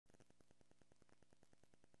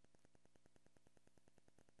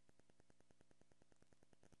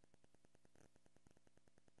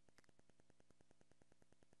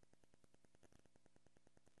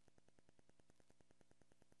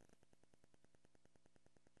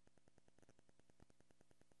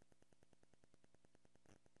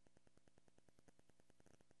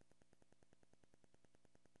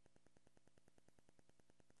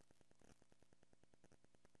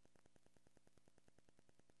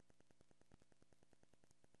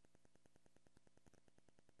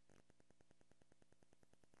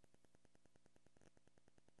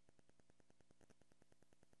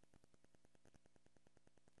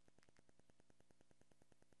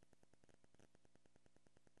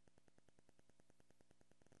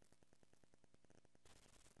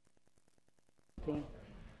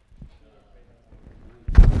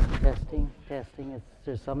Testing. Testing.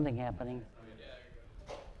 There's something happening.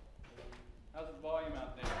 How's the volume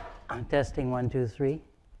out there? I'm testing 1, 2, 3.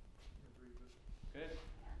 Good.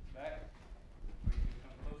 Back. Or you can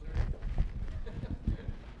come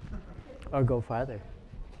closer. Or go farther.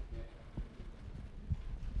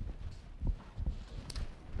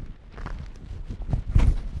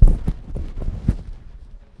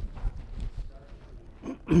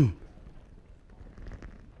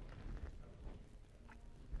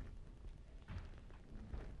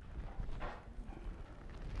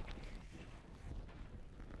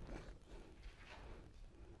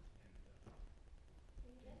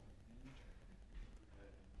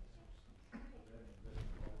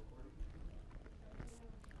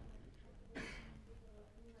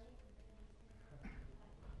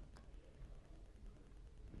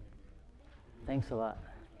 Thanks a lot.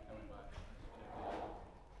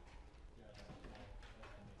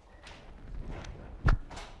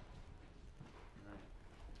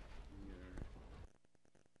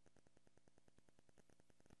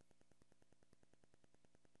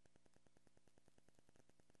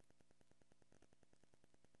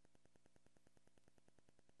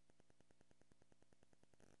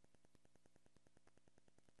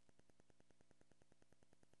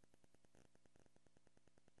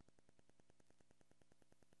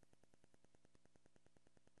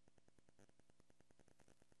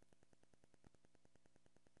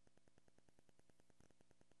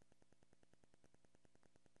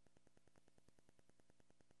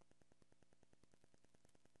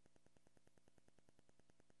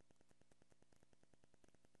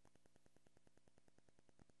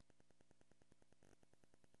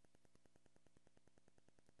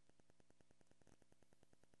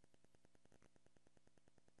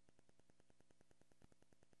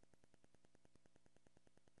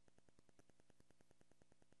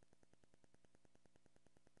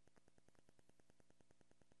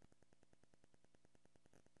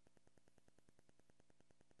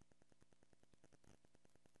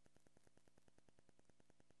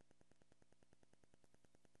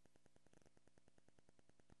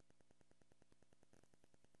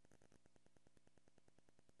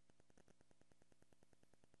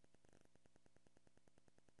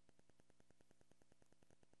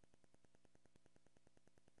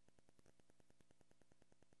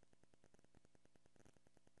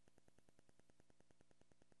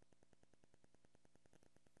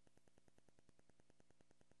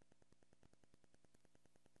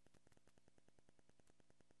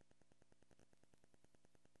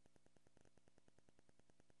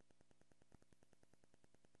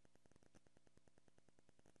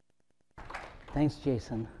 Thanks,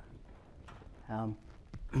 Jason.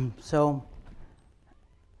 So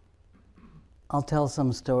I'll tell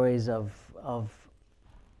some stories of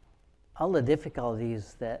all the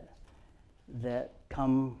difficulties that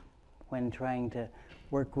come when trying to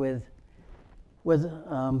work with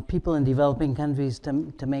people in developing countries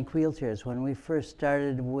to make wheelchairs. When we first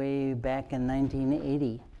started way back in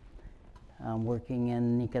 1980, working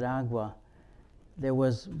in Nicaragua, there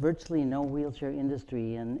was virtually no wheelchair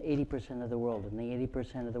industry in 80% of the world, and the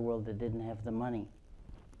 80% of the world that didn't have the money.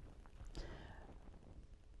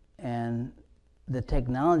 And the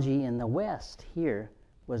technology in the West here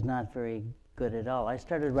was not very good at all. I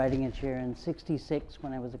started riding a chair in '66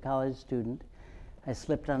 when I was a college student. I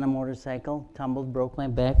slipped on a motorcycle, tumbled, broke my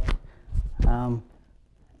back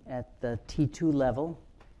at the T2 level,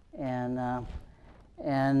 and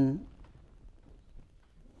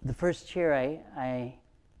the first chair I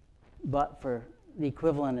bought for the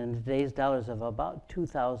equivalent in today's dollars of about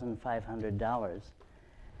 $2,500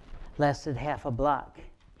 lasted half a block.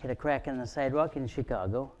 Hit a crack in the sidewalk in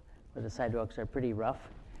Chicago, where the sidewalks are pretty rough,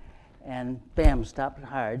 and bam, stopped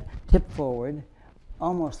hard, tipped forward,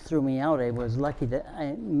 almost threw me out. I was lucky that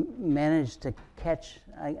I managed to catch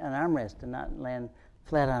an armrest and not land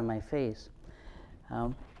flat on my face.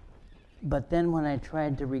 But then when I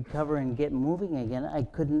tried to recover and get moving again, I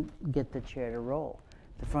couldn't get the chair to roll.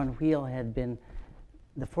 The front wheel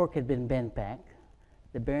the fork had been bent back,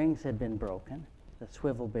 the bearings had been broken, the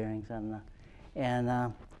swivel bearings on the,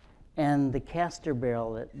 and the caster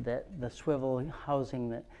barrel, that the swivel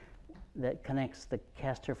housing that connects the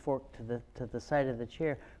caster fork to the side of the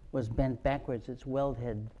chair was bent backwards. Its weld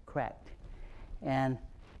had cracked, and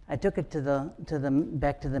I took it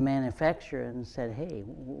back to the manufacturer and said, "Hey,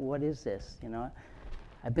 what is this? You know,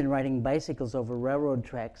 I've been riding bicycles over railroad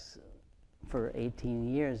tracks for 18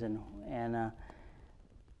 years, and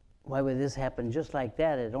why would this happen just like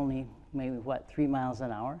that at only maybe 3 miles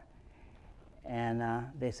an hour?" And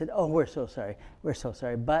they said, "Oh, we're so sorry,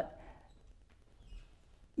 but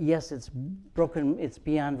yes, it's broken, it's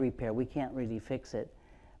beyond repair. We can't really fix it,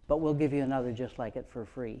 but we'll give you another just like it for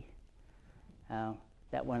free.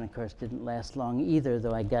 That one, of course, didn't last long either,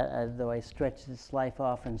 though I stretched its life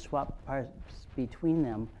off and swapped parts between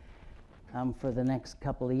them for the next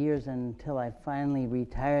couple of years until I finally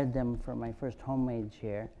retired them for my first homemade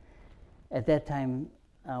chair. At that time,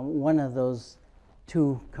 one of those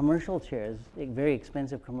two commercial chairs, very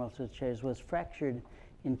expensive commercial chairs, was fractured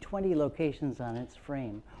in 20 locations on its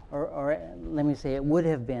frame. Or let me say, it would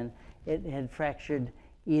have been. It had fractured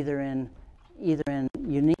either in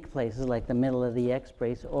unique places like the middle of the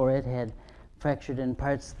X-brace, or it had fractured in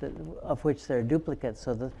parts of which there are duplicates.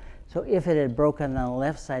 So if it had broken on the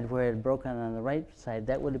left side where it had broken on the right side,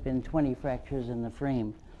 that would have been 20 fractures in the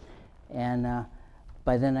frame. And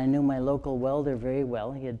by then I knew my local welder very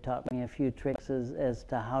well. He had taught me a few tricks as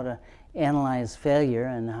to how to analyze failure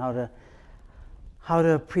and how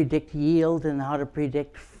to predict yield and how to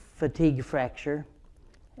predict fatigue fracture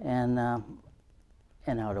and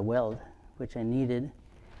how to weld, which I needed.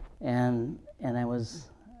 And I was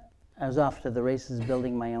off to the races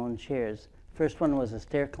building my own chairs. First one was a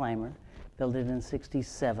stair climber, built it in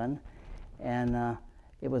 '67, and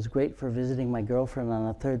it was great for visiting my girlfriend on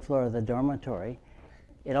the third floor of the dormitory.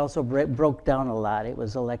 It also broke down a lot. It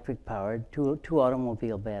was electric powered, two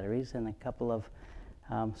automobile batteries and a couple of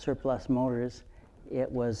surplus motors.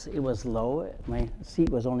 It was low. My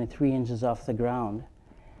seat was only 3 inches off the ground,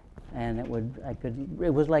 and it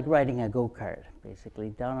was like riding a go-kart, basically,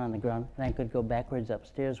 down on the ground, and I could go backwards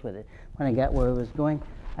upstairs with it. When I got where I was going,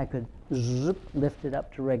 I could lift it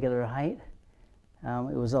up to regular height.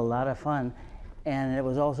 It was a lot of fun, and it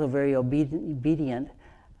was also very obedient.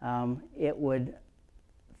 It would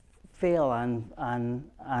fail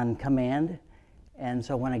on command, and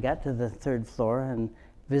so when I got to the third floor and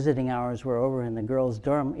visiting hours were over in the girls'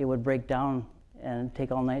 dorm, it would break down and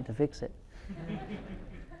take all night to fix it.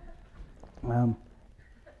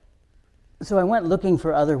 So I went looking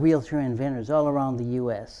for other wheelchair inventors all around the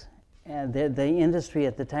U.S. And the industry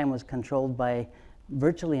at the time was controlled by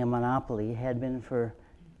virtually a monopoly, had been for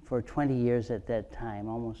 20 years at that time,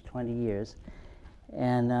 almost 20 years.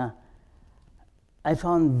 And I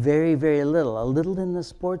found very, very little, a little in the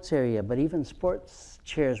sports area, but even sports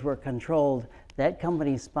chairs were controlled. That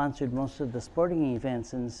company sponsored most of the sporting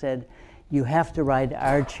events and said, you have to ride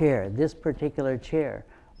our chair, this particular chair,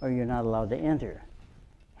 or you're not allowed to enter.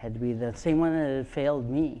 Had to be the same one that had failed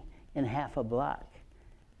me in half a block.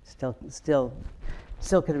 Still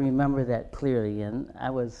can remember that clearly, and I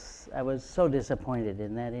was so disappointed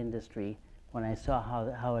in that industry when I saw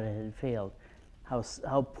how it had failed,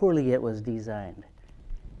 how poorly it was designed.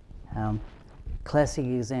 Classic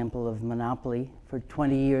example of monopoly. For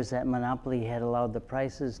 20 years, that monopoly had allowed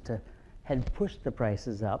had pushed the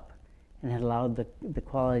prices up, and had allowed the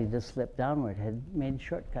quality to slip downward, had made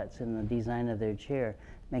shortcuts in the design of their chair,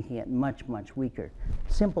 making it much, much weaker.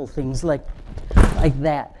 Simple things like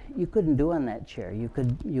that you couldn't do on that chair.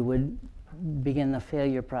 You would begin the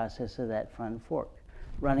failure process of that front fork,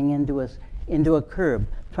 running into a curb,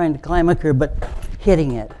 trying to climb a curb, but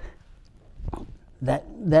hitting it.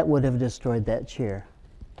 That would have destroyed that chair.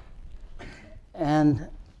 And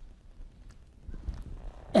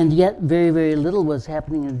yet very, very little was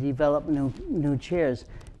happening to develop new chairs.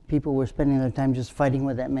 People were spending their time just fighting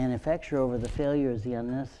with that manufacturer over the failures, the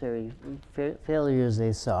unnecessary failures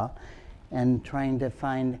they saw, and trying to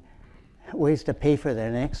find ways to pay for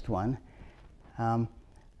their next one.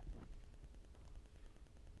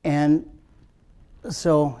 And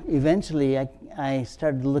so eventually I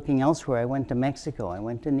started looking elsewhere. I went to Mexico, I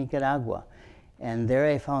went to Nicaragua, and there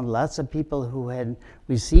I found lots of people who had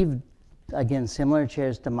received, again, similar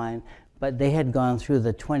chairs to mine, but they had gone through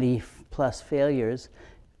the 20+ failures,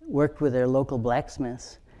 worked with their local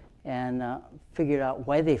blacksmiths, and figured out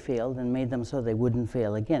why they failed and made them so they wouldn't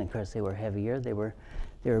fail again. Of course, they were heavier, they were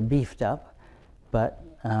beefed up, but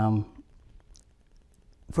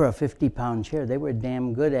for a 50-pound chair, they were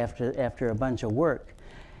damn good after a bunch of work.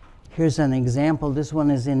 Here's an example. This one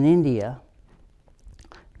is in India.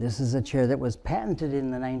 This is a chair that was patented in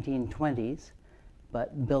the 1920s,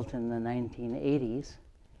 but built in the 1980s.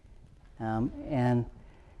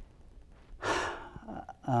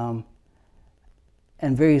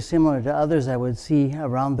 And very similar to others I would see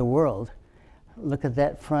around the world. Look at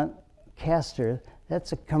that front caster.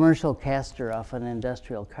 That's a commercial caster off an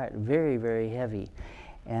industrial cart. Very, very heavy.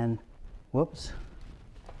 And, whoops.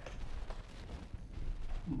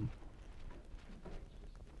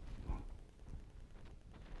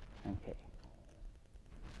 Okay.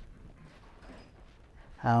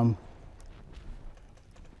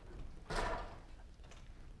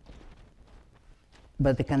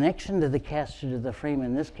 but the connection to the caster to the frame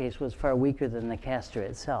in this case was far weaker than the caster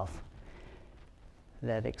itself.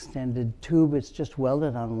 That extended tube is just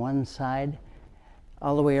welded on one side.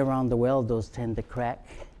 All the way around the weld, those tend to crack.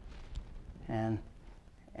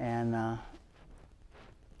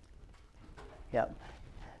 Yep.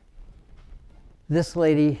 This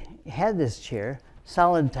lady had this chair,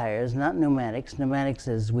 solid tires, not pneumatics. Pneumatics,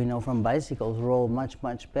 as we know from bicycles, roll much,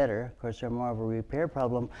 much better. Of course, they're more of a repair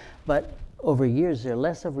problem, but over years, they're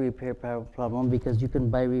less of a repair problem because you can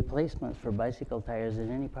buy replacements for bicycle tires in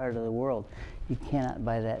any part of the world. You cannot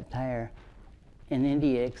buy that tire in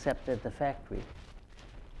India except at the factory.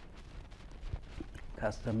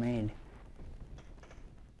 Custom made.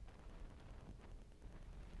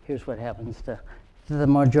 Here's what happens to the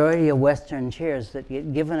majority of Western chairs that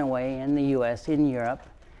get given away in the US, in Europe,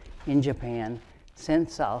 in Japan, sent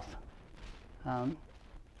south.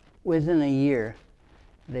 Within a year,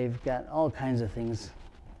 they've got all kinds of things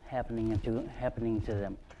happening to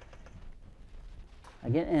them.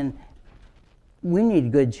 Again, and we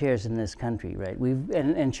need good chairs in this country, right?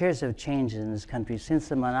 And chairs have changed in this country since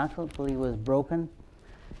the monopoly was broken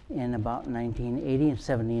in about 1980 and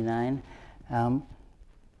 79.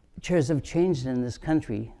 Chairs have changed in this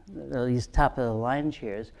country. These top-of-the-line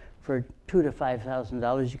chairs, for $2,000 to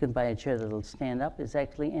 $5,000, you can buy a chair that'll stand up. It's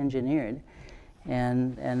actually engineered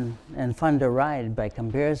and fun to ride by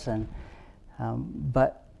comparison.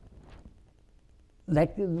 But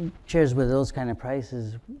chairs with those kind of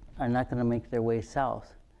prices are not going to make their way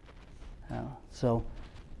south. But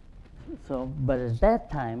at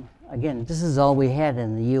that time, again, this is all we had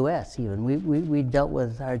in the U.S. even. We dealt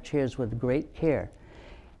with our chairs with great care.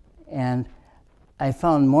 And I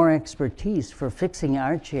found more expertise for fixing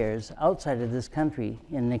our chairs outside of this country,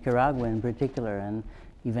 in Nicaragua in particular, and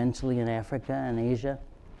eventually in Africa and Asia.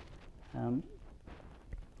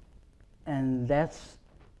 And that's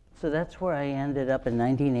where I ended up in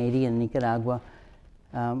 1980 in Nicaragua,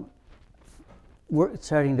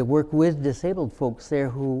 starting to work with disabled folks there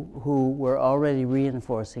who were already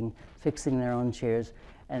reinforcing, fixing their own chairs,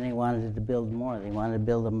 and they wanted to build more. They wanted to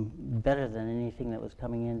build them better than anything that was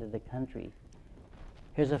coming into the country.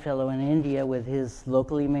 Here's a fellow in India with his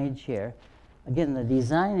locally made chair. Again, the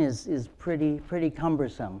design is pretty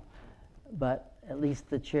cumbersome, but at least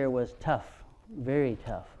the chair was tough, very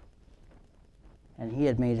tough. And he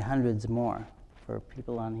had made hundreds more for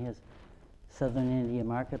people on his southern India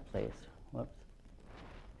marketplace. Whoops.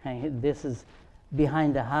 This is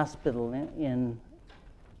behind a hospital in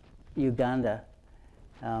Uganda.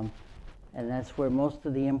 And that's where most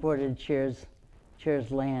of the imported chairs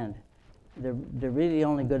land. They're really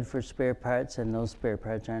only good for spare parts, and those spare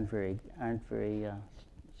parts aren't very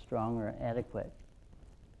strong or adequate.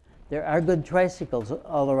 There are good tricycles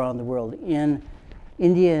all around the world. In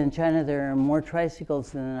India and China, there are more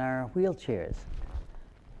tricycles than there are wheelchairs,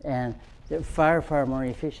 and they're far, far more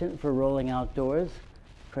efficient for rolling outdoors.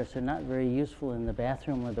 Of course, they're not very useful in the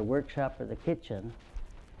bathroom or the workshop or the kitchen,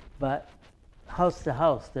 but house to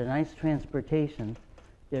house, they're nice transportation.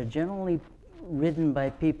 They're generally ridden by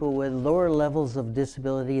people with lower levels of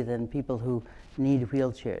disability than people who need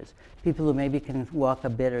wheelchairs. People who maybe can walk a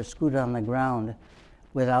bit or scoot on the ground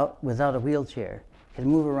without a wheelchair can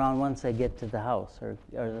move around once they get to the house or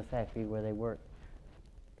the factory where they work.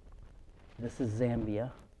 This is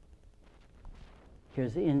Zambia.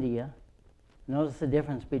 Here's India. Notice the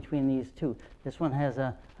difference between these two. This one has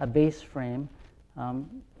a base frame,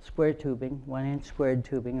 square tubing, 1-inch squared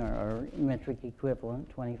tubing or metric equivalent,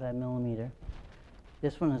 25 millimeter.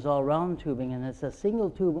 This one is all round tubing, and it's a single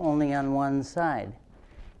tube only on one side.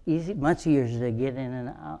 Easy, much easier to get in and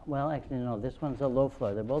out. Well, actually, no, this one's a low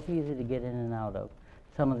floor. They're both easy to get in and out of.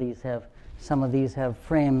 Some of these have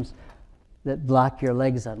frames that block your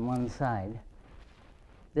legs on one side.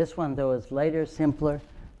 This one, though, is lighter, simpler,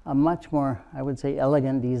 a much more, I would say,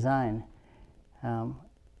 elegant design. And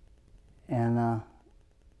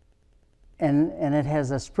it has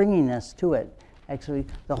a springiness to it. Actually,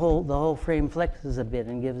 the whole frame flexes a bit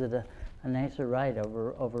and gives it a nicer ride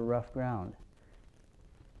over rough ground.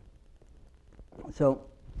 So,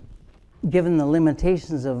 given the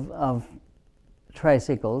limitations of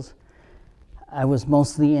tricycles, I was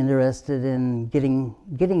mostly interested in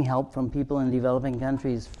getting help from people in developing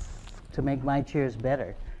countries to make my chairs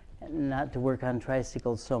better, and not to work on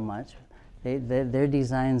tricycles so much. Their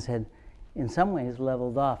designs had, in some ways,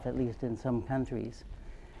 leveled off, at least in some countries.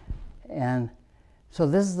 And so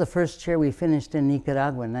this is the first chair we finished in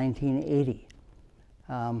Nicaragua in 1980.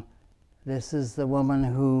 This is the woman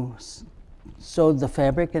who sewed the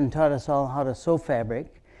fabric and taught us all how to sew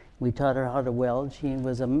fabric. We taught her how to weld. She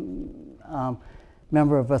was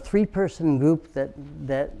member of a 3-person group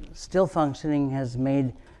that still functioning, has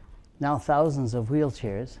made now thousands of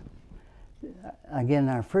wheelchairs. Again,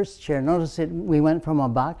 our first chair, notice it, we went from a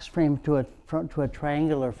box frame to a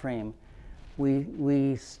triangular frame.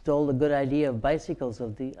 We stole the good idea of bicycles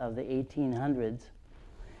of the 1800s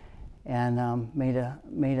and made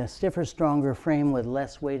a stiffer, stronger frame with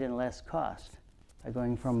less weight and less cost by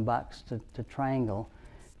going from box to triangle,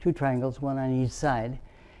 2 triangles, one on each side.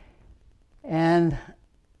 And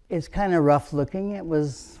it's kind of rough looking. It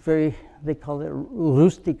was very, they called it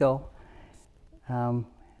rustico,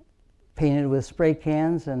 painted with spray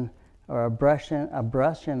cans or a brush and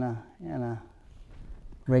a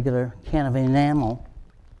regular can of enamel,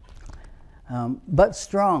 but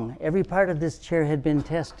strong. Every part of this chair had been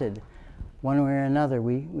tested one way or another.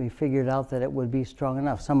 We figured out that it would be strong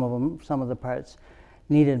enough. Some of the parts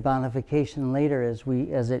needed modification later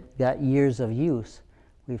as it got years of use.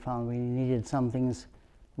 We found we needed some things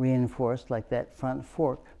reinforced, like that front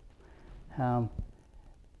fork.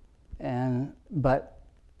 But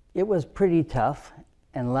it was pretty tough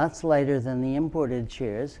and lots lighter than the imported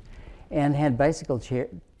chairs, and had bicycle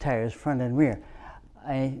tires front and rear.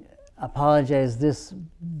 I apologize,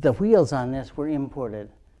 the wheels on this were imported.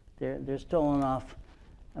 They're stolen off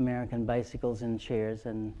American bicycles and chairs,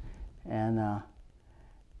 and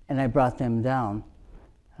I brought them down.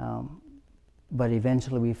 But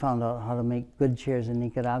eventually we found out how to make good chairs in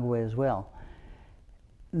Nicaragua as well.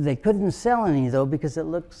 They couldn't sell any though because it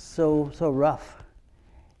looked so rough.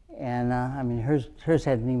 And I mean, hers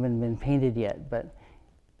hadn't even been painted yet,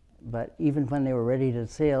 but even when they were ready to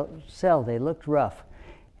sell, they looked rough.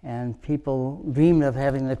 And people dreamed of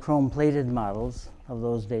having the chrome-plated models of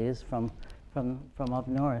those days from up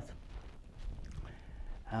north.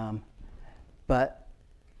 But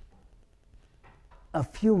a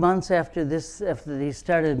few months after they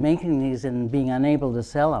started making these and being unable to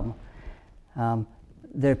sell them,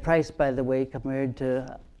 their price, by the way, compared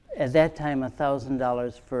to, at that time,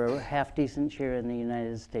 $1,000 for a half-decent chair in the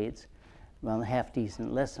United States. Well,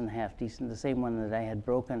 half-decent, less than half-decent, the same one that I had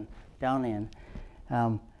broken down in.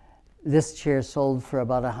 This chair sold for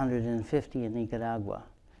about $150 in Nicaragua.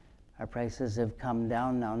 Our prices have come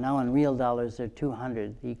down now. Now in real dollars, they're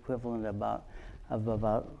 $200, the equivalent of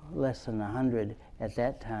about less than $100 at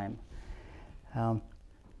that time.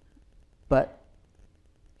 But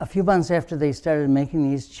a few months after they started making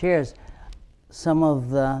these chairs, this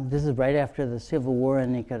is right after the Civil War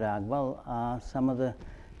in Nicaragua, some of the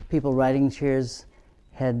people riding chairs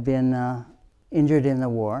had been injured in the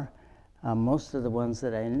war. Most of the ones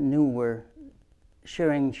that I knew were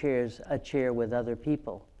sharing a chair with other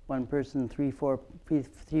people. One person, three, four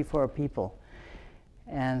people.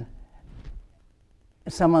 And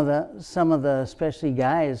some of the especially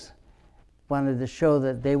guys wanted to show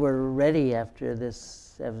that they were ready after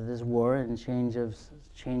this war and change of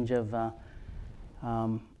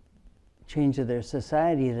their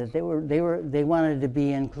society, that they wanted to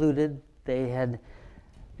be included. They had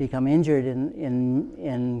become injured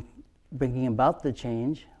in bringing about the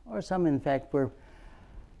change, or some in fact were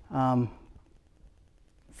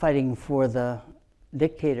fighting for the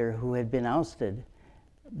dictator who had been ousted,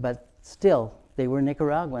 but still they were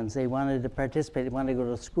Nicaraguans. They wanted to participate. They wanted to go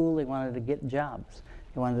to school. They wanted to get jobs.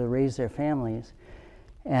 They wanted to raise their families,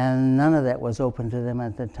 and none of that was open to them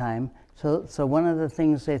at the time. So one of the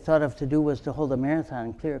things they thought of to do was to hold a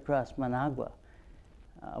marathon clear across Managua,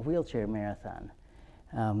 a wheelchair marathon.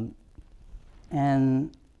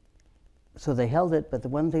 And so they held it, but the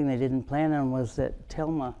one thing they didn't plan on was that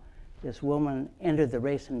Telma, this woman, entered the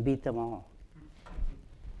race and beat them all.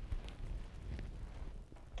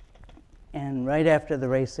 And right after the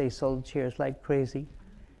race, they sold chairs like crazy.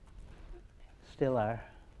 Still are.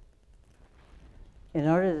 In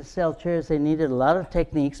order to sell chairs, they needed a lot of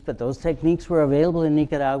techniques, but those techniques were available in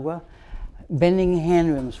Nicaragua. Bending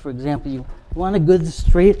hand rims, for example. You want a good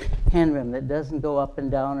straight hand rim that doesn't go up and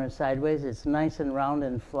down or sideways. It's nice and round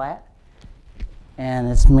and flat. And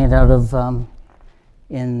it's made out of,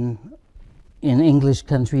 in English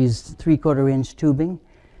countries, 3/4 inch tubing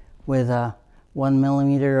with a 1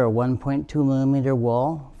 millimeter or 1.2 millimeter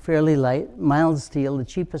wall, fairly light, mild steel, the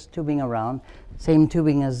cheapest tubing around. Same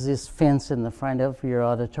tubing as this fence in the front of your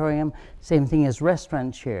auditorium, same thing as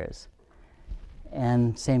restaurant chairs,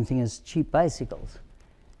 and same thing as cheap bicycles.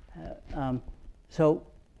 So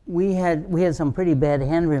we had some pretty bad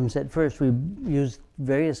hand rims at first. We used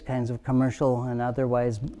various kinds of commercial and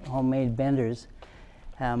otherwise homemade benders,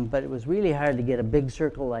 but it was really hard to get a big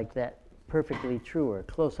circle like that perfectly true or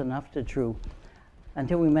close enough to true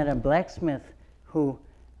until we met a blacksmith who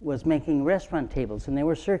was making restaurant tables, and they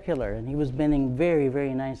were circular, and he was bending very,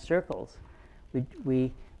 very nice circles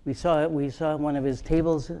We saw one of his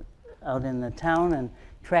tables out in the town and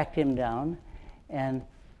tracked him down, and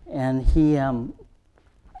he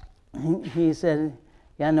said,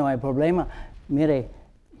 "Ya no hay problema. Mire,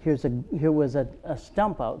 here was a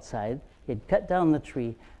stump outside. He'd cut down the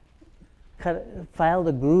tree, filed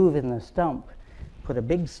a groove in the stump, put a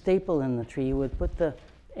big staple in the tree. He would put the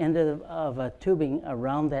end of a tubing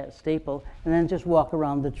around that staple, and then just walk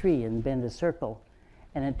around the tree and bend a circle.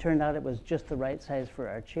 And it turned out it was just the right size for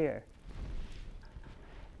our chair."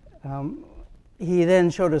 He then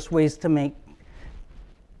showed us ways to make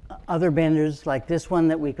other benders like this one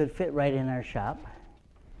that we could fit right in our shop,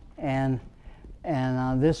 and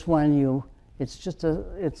this one it's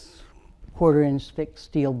 1/4 inch thick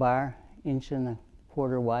steel bar, 1.25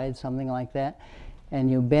 inches wide, something like that. And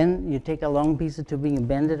you take a long piece of tubing, you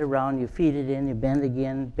bend it around, you feed it in, you bend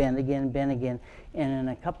again, bend again, bend again, and in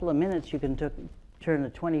a couple of minutes you can turn a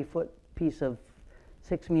 20-foot piece of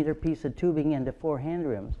 6-meter piece of tubing into 4 hand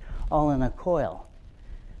rims, all in a coil.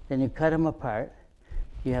 Then you cut them apart.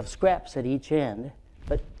 You have scraps at each end,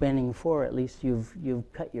 but bending 4, at least you've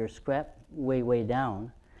cut your scrap way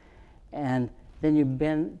down, and then you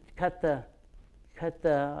cut the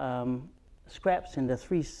scraps into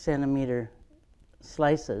 3-centimeter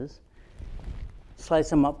slices, slice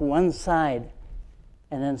them up one side,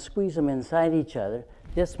 and then squeeze them inside each other.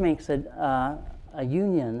 This makes a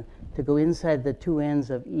union to go inside the 2 ends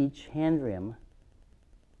of each hand rim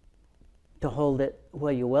to hold it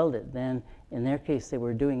while you weld it. Then, in their case, they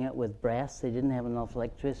were doing it with brass. They didn't have enough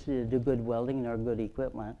electricity to do good welding nor good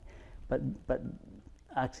equipment, but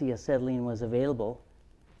oxyacetylene was available,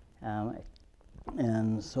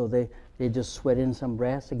 and so they just sweat in some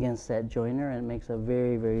brass against that joiner, and it makes a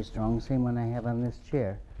very, very strong, same one I have on this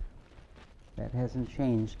chair. That hasn't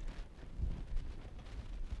changed.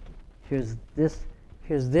 Here's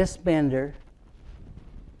this bender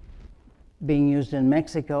being used in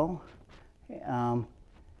Mexico,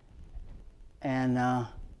 and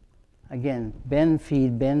again, bend,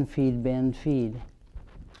 feed, bend, feed, bend, feed.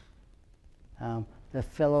 The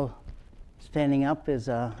fellow standing up is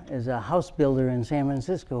a house builder in San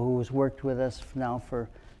Francisco who has worked with us now for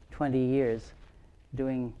 20 years,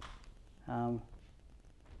 doing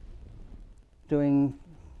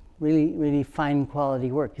really, really fine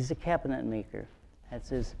quality work. He's a cabinet maker. That's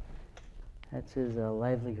his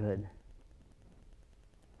livelihood.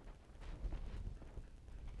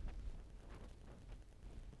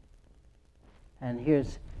 And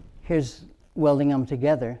here's welding them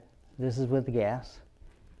together. This is with gas,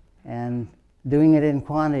 and doing it in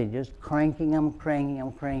quantity, just cranking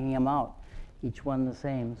them out, each one the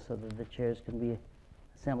same, so that the chairs can be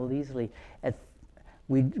assembled easily.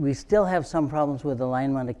 We still have some problems with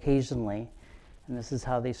alignment occasionally, and this is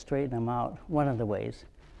how they straighten them out, one of the ways.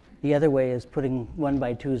 The other way is putting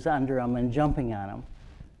 1x2s under them and jumping on them.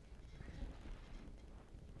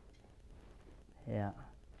 Yeah.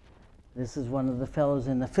 This is one of the fellows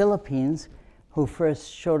in the Philippines who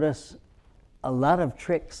first showed us a lot of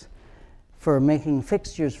tricks for making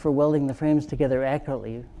fixtures for welding the frames together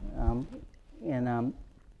accurately,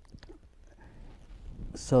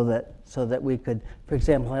 so that we could, for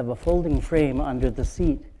example, have a folding frame under the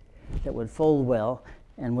seat that would fold well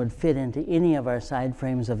and would fit into any of our side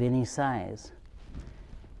frames of any size.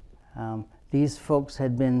 These folks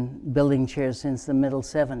had been building chairs since the middle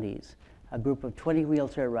 70s. A group of 20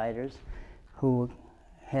 wheelchair riders who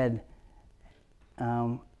had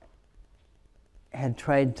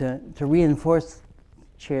tried to reinforce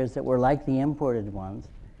chairs that were like the imported ones,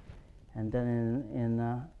 and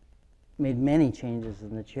then made many changes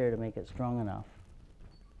in the chair to make it strong enough.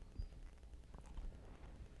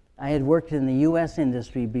 I had worked in the U.S.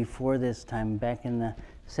 industry before this time, back in the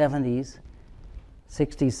 70s,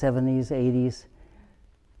 60s, 70s, 80s,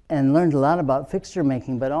 and learned a lot about fixture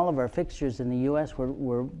making, but all of our fixtures in the U.S.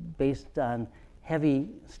 were based on heavy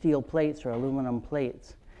steel plates or aluminum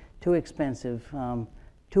plates. Too expensive,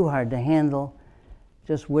 too hard to handle,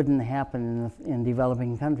 just wouldn't happen in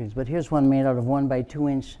developing countries. But here's one made out of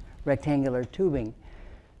 1x2 inch rectangular tubing.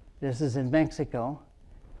 This is in Mexico,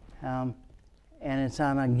 and it's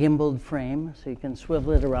on a gimbaled frame, so you can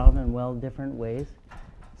swivel it around and weld different ways.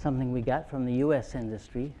 Something we got from the U.S.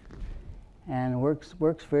 industry, and works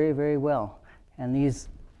very, very well. And these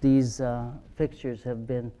fixtures have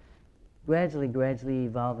been gradually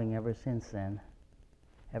evolving ever since then.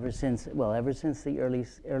 Ever since the early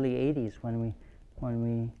 80s, when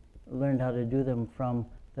we learned how to do them from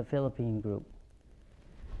the Philippine group.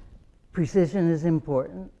 Precision is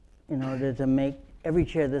important in order to make every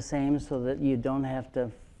chair the same, so that you don't have to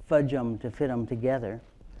fudge them to fit them together.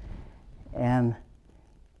 And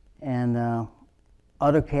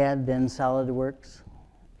AutoCAD, then SolidWorks,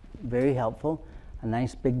 very helpful. A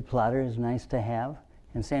nice big plotter is nice to have.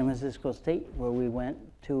 And San Francisco State, where we went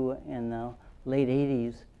to in the late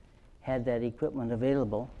 80s, had that equipment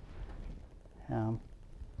available.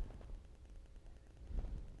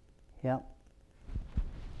 Yep,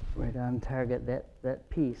 right on target, that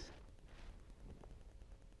piece.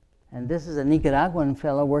 And this is a Nicaraguan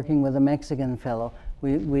fellow working with a Mexican fellow.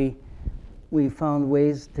 We found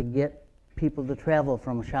ways to get people to travel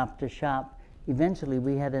from shop to shop. Eventually,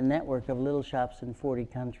 we had a network of little shops in 40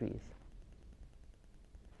 countries.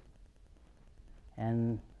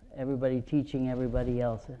 And everybody teaching everybody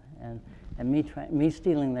else, and me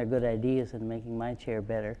stealing their good ideas and making my chair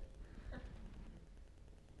better.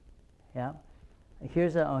 Yeah,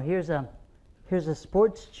 here's a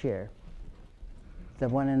sports chair. The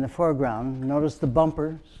one in the foreground. Notice the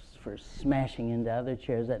bumper for smashing into other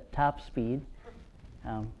chairs at top speed.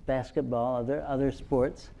 Basketball, other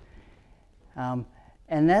sports, and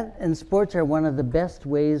sports are one of the best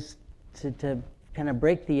ways to kind of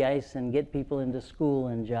break the ice and get people into school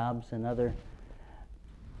and jobs and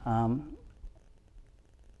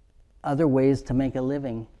other ways to make a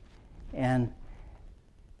living. And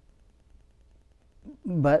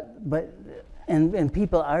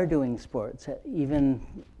people are doing sports. Even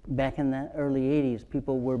back in the early 80s,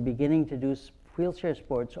 people were beginning to do wheelchair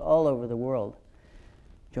sports all over the world,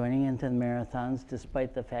 joining into the marathons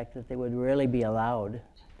despite the fact that they would rarely be allowed.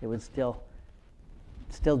 They would still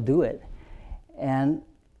do it.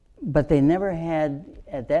 But they never had,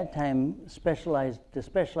 at that time, specialized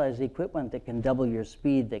equipment that can double your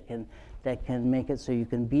speed, that can make it so you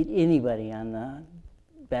can beat anybody on the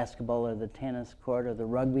basketball or the tennis court or the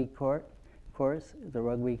rugby court.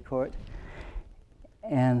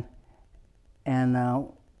 And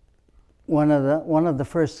one of the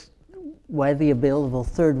first widely available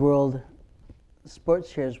third world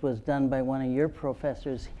sports chairs was done by one of your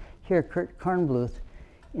professors here, Kurt Kornbluth,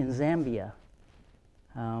 in Zambia.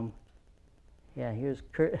 Yeah, here's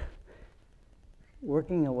Kurt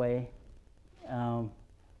working away.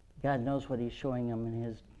 God knows what he's showing him in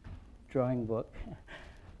his drawing book.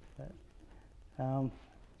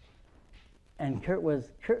 And Kurt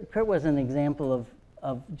was an example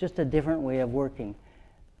of just a different way of working,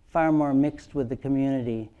 far more mixed with the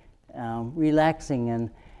community, relaxing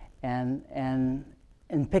and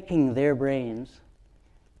picking their brains.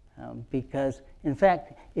 Because, in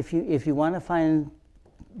fact, if you want to find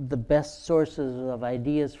the best sources of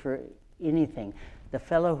ideas for anything, the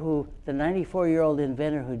 94-year-old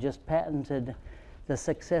inventor who just patented the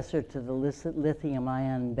successor to the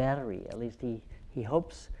lithium-ion battery, at least he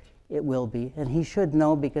hopes it will be, and he should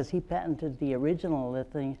know because he patented the original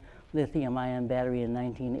lithium-ion battery in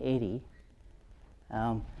 1980.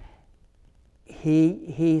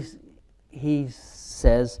 He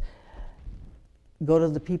says, go to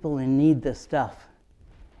the people who need the stuff,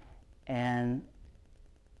 and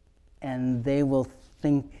they will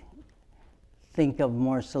think of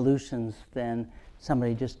more solutions than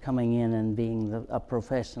somebody just coming in and being a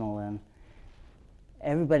professional. And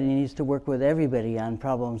everybody needs to work with everybody on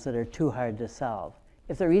problems that are too hard to solve.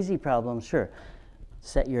 If they're easy problems, sure,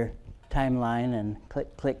 set your timeline and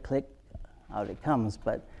click, click, click, out it comes.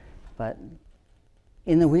 But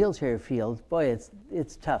in the wheelchair field, boy,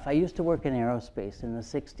 it's tough. I used to work in aerospace in the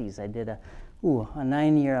 60s. I did a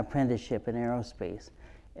 9-year apprenticeship in aerospace.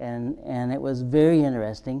 And it was very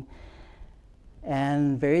interesting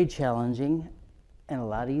and very challenging and a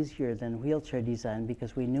lot easier than wheelchair design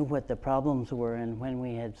because we knew what the problems were and when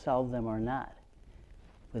we had solved them or not.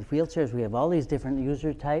 With wheelchairs, we have all these different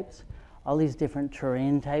user types, all these different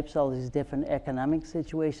terrain types, all these different economic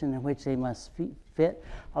situations in which they must fit,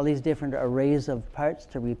 all these different arrays of parts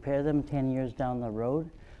to repair them 10 years down the road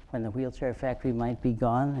when the wheelchair factory might be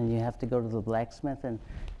gone and you have to go to the blacksmith and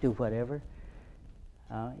do whatever.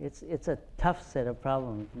 It's a tough set of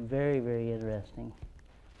problems, very, very interesting.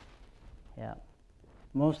 Yeah.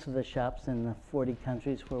 Most of the shops in the 40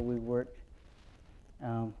 countries where we work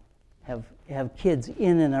have kids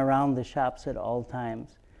in and around the shops at all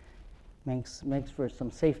times. Makes for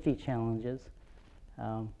some safety challenges,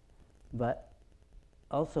 but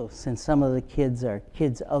also since some of the kids are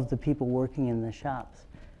kids of the people working in the shops,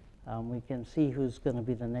 we can see who's going to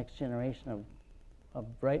be the next generation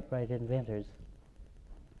of bright inventors.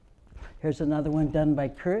 Here's another one done by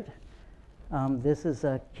Kurt. This is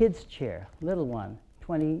a kid's chair, little one,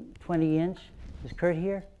 20 inch. Is Kurt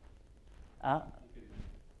here?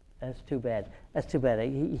 That's too bad. That's too bad.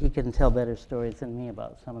 He can tell better stories than me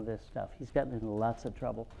about some of this stuff. He's gotten into lots of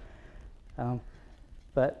trouble.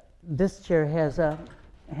 But this chair has a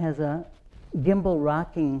gimbal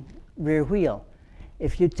rocking rear wheel.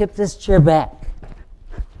 if you tip this chair back,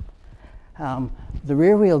 the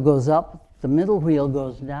rear wheel goes up, the middle wheel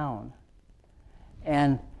goes down.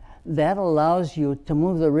 And that allows you to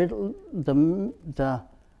move the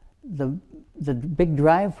big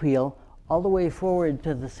drive wheel all the way forward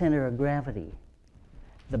to the center of gravity.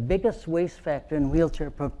 The biggest waste factor in wheelchair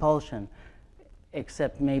propulsion,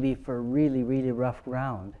 except maybe for really, really rough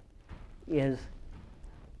ground, is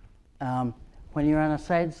when you're on a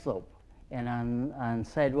side slope and on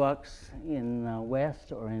sidewalks in the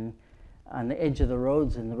West or on the edge of the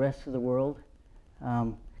roads in the rest of the world.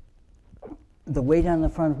 The weight on the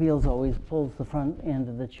front wheels always pulls the front end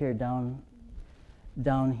of the chair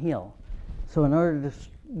downhill. So in order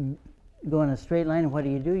to go in a straight line, what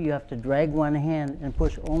do? You have to drag one hand and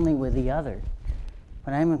push only with the other.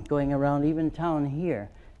 When I'm going around even town here,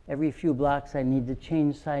 every few blocks I need to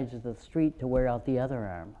change sides of the street to wear out the other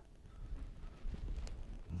arm.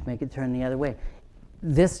 Make it turn the other way.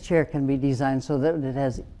 This chair can be designed so that it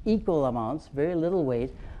has equal amounts, very little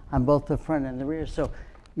weight, on both the front and the rear. So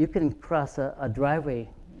you can cross a driveway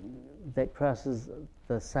that crosses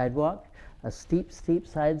the sidewalk, a steep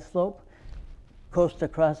side slope, coast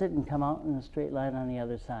across it and come out in a straight line on the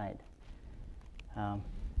other side.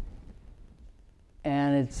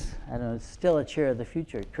 And it's, I don't know, it's still a chair of the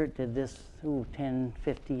future. Kurt did this 10,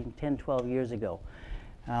 12 years ago.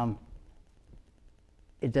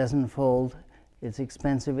 It doesn't fold, it's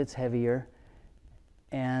expensive, it's heavier,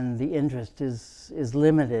 and the interest is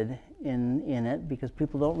limited in it because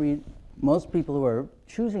people don't read. Most people who are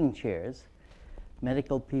choosing chairs,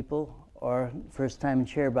 medical people or first-time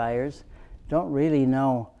chair buyers, don't really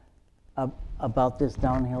know about this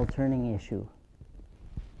downhill turning issue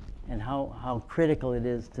and how critical it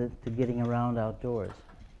is to getting around outdoors.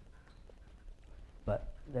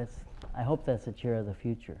 But I hope that's a chair of the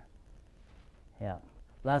future. Yeah.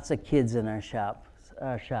 Lots of kids in our shops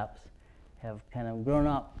have kind of grown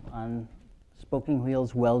up on spoking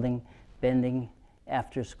wheels, welding, bending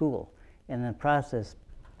after school. In the process,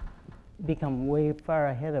 become way far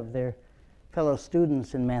ahead of their fellow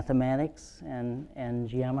students in mathematics and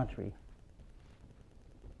geometry.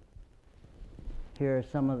 Here are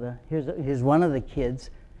some of the, here's one of the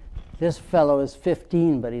kids. This fellow is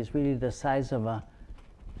 15, but he's really the size of an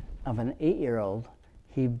 8-year-old.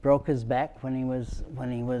 He broke his back when he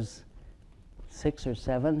was 6 or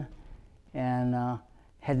 7, and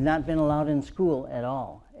had not been allowed in school at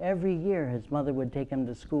all. Every year, his mother would take him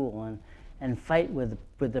to school and fight with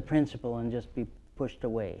the principal and just be pushed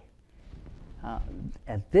away.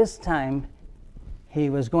 At this time, he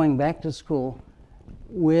was going back to school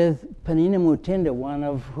with Penina Mutinda,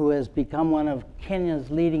 who has become one of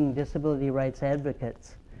Kenya's leading disability rights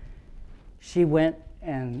advocates. She went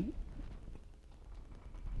and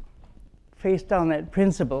faced down that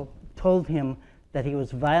principal, told him that he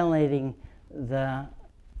was violating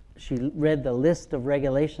she read the list of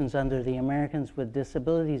regulations under the Americans with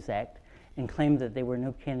Disabilities Act and claimed that they were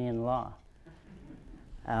new Kenyan law.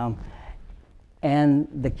 And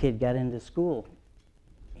the kid got into school.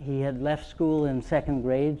 He had left school in 2nd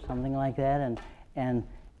grade, something like that, and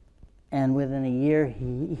within a year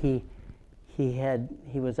he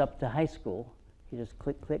was up to high school. He just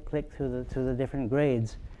click through the different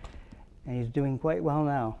grades, and he's doing quite well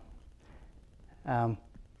now.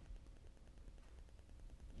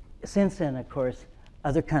 Since then, of course,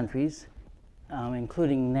 other countries,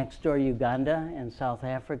 including next door Uganda and South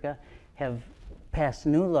Africa, have passed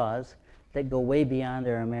new laws that go way beyond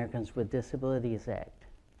our Americans with Disabilities Act.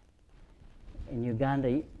 In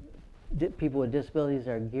Uganda, people with disabilities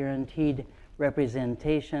are guaranteed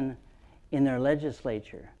representation in their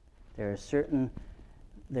legislature. There are certain,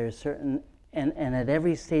 and at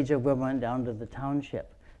every stage of government down to the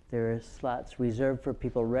township, there are slots reserved for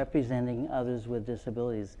people representing others with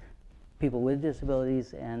disabilities, people with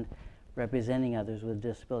disabilities and representing others with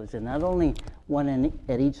disabilities. And not only one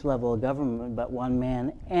at each level of government, but one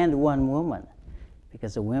man and one woman,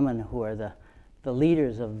 because the women who are the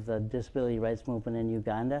leaders of the disability rights movement in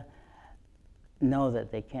Uganda know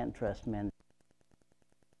that they can't trust men